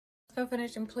Go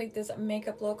finish and complete this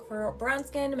makeup look for brown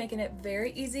skin, making it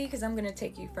very easy because I'm going to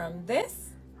take you from this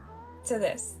to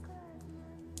this.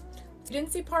 If you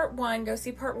didn't see part one, go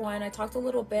see part one. I talked a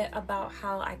little bit about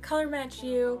how I color match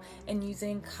you and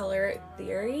using color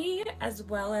theory as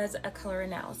well as a color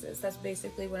analysis. That's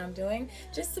basically what I'm doing,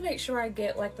 just to make sure I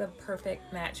get like the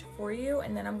perfect match for you.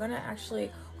 And then I'm going to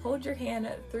actually hold your hand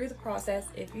through the process,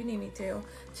 if you need me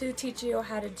to teach you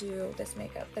how to do this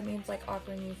makeup. That means like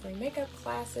offering you free makeup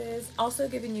classes, also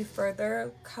giving you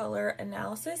further color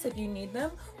analysis if you need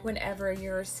them whenever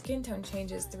your skin tone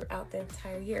changes throughout the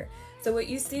entire year. So what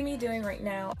you see me doing right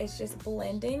now is just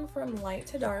blending from light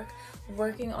to dark,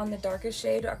 working on the darkest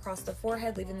shade across the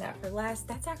forehead, leaving that for last.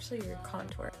 That's actually your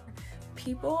contour.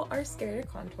 People are scared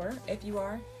of contour. If you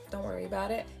are, don't worry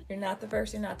about it. You're not the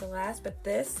first, you're not the last, but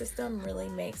this system really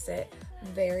makes it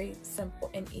very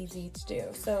simple and easy to do.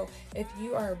 So if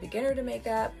you are a beginner to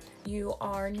makeup, you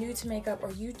are new to makeup,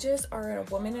 or you just are a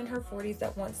woman in her 40s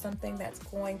that wants something that's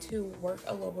going to work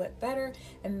a little bit better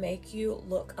and make you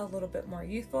look a little bit more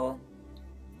youthful,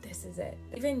 this is it.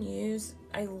 Even use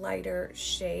a lighter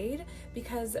shade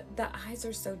because the eyes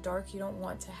are so dark. You don't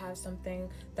want to have something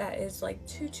that is like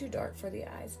too dark for the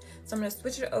eyes. So I'm going to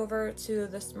switch it over to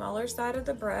the smaller side of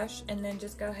the brush and then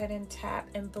just go ahead and tap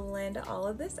and blend all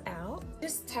of this out.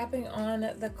 Just tapping on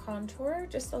the contour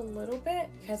just a little bit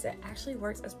because it actually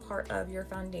works as part of your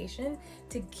foundation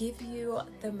to give you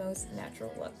the most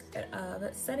natural look.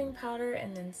 Setting powder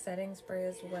and then setting spray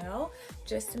as well,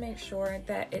 just to make sure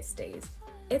that it stays.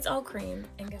 It's all cream,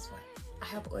 and guess what? I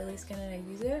have oily skin and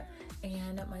I use it,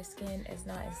 and my skin is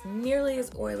not as nearly as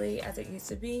oily as it used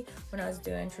to be when I was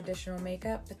doing traditional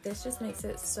makeup, but this just makes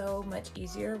it so much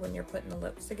easier when you're putting the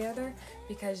lips together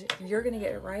because you're gonna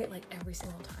get it right like every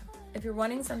single time. If you're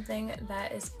wanting something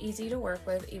that is easy to work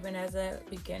with, even as a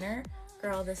beginner,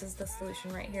 girl, this is the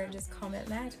solution right here. Just comment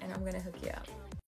match and I'm gonna hook you up.